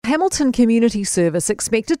Hamilton Community Service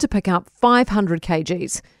expected to pick up 500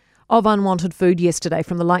 kgs of unwanted food yesterday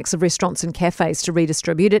from the likes of restaurants and cafes to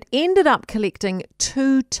redistribute. It ended up collecting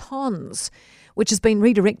 2 tonnes, which has been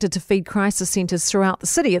redirected to feed crisis centres throughout the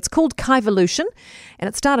city. It's called Kaivolution, and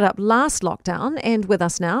it started up last lockdown. And with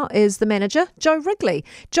us now is the manager, Joe Wrigley.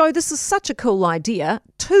 Joe, this is such a cool idea.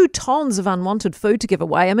 2 tonnes of unwanted food to give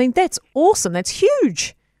away. I mean, that's awesome. That's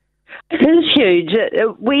huge. It is huge.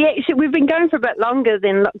 We've been going for a bit longer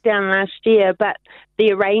than lockdown last year, but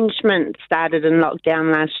the arrangement started in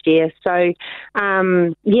lockdown last year. So,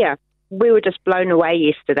 we were just blown away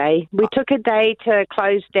yesterday. We took a day to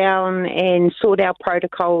close down and sort our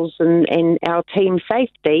protocols and our team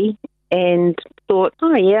safety, and thought,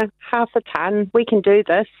 half a tonne, we can do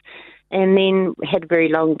this, and then had a very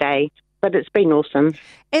long day. But it's been awesome.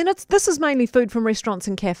 And this is mainly food from restaurants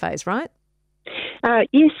and cafes, right?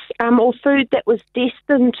 Yes, or food that was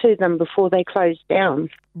destined to them before they closed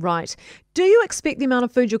down. Right. Do you expect the amount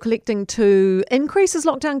of food you're collecting to increase as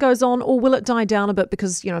lockdown goes on, or will it die down a bit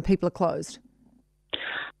because, people are closed?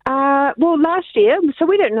 Well, last year, so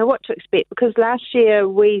we don't know what to expect, because last year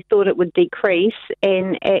we thought it would decrease,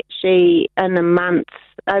 and actually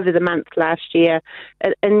over the month last year,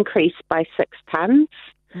 it increased by 6 tonnes.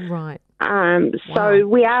 Right. So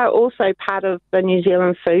we are also part of the New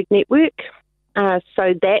Zealand Food Network.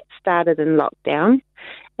 So that started in lockdown,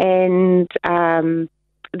 and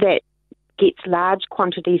that gets large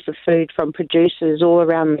quantities of food from producers all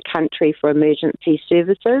around the country for emergency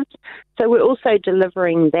services. So we're also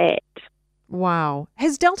delivering that. Wow.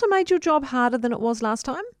 Has Delta made your job harder than it was last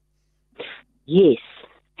time? Yes.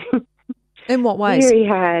 In what ways? Very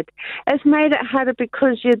hard. It's made it harder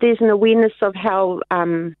because there's an awareness of how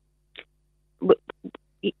how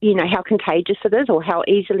contagious it is, or how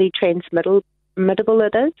easily transmittable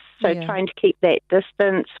it is. So trying to keep that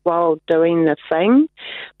distance while doing the thing,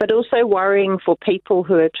 but also worrying for people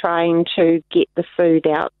who are trying to get the food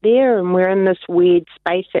out there. And we're in this weird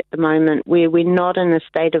space at the moment where we're not in a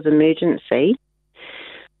state of emergency.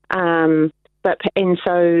 But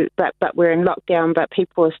we're in lockdown, but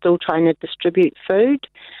people are still trying to distribute food.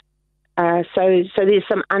 So there's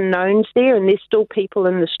some unknowns there, and there's still people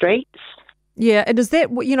in the streets. Yeah, and is that,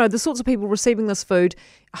 the sorts of people receiving this food,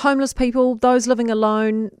 homeless people, those living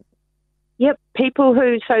alone? Yep,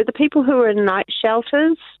 the people who are in night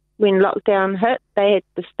shelters when lockdown hit, they had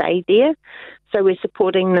to stay there. So we're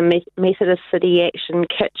supporting the Methodist City Action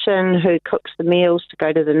Kitchen, who cooks the meals to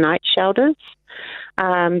go to the night shelters.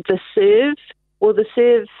 The Serve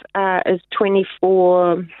is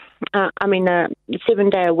 24, a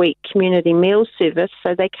 7-day-a-week community meal service,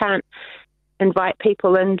 so they can't invite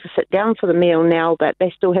people in to sit down for the meal now, but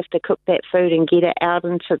they still have to cook that food and get it out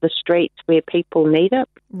into the streets where people need it.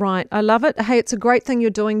 Right, I love it. Hey, it's a great thing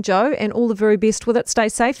you're doing, Joe, and all the very best with it. Stay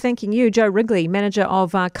safe. Thanking you, Joe Wrigley, manager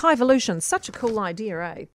of Kaivolution. Such a cool idea, eh?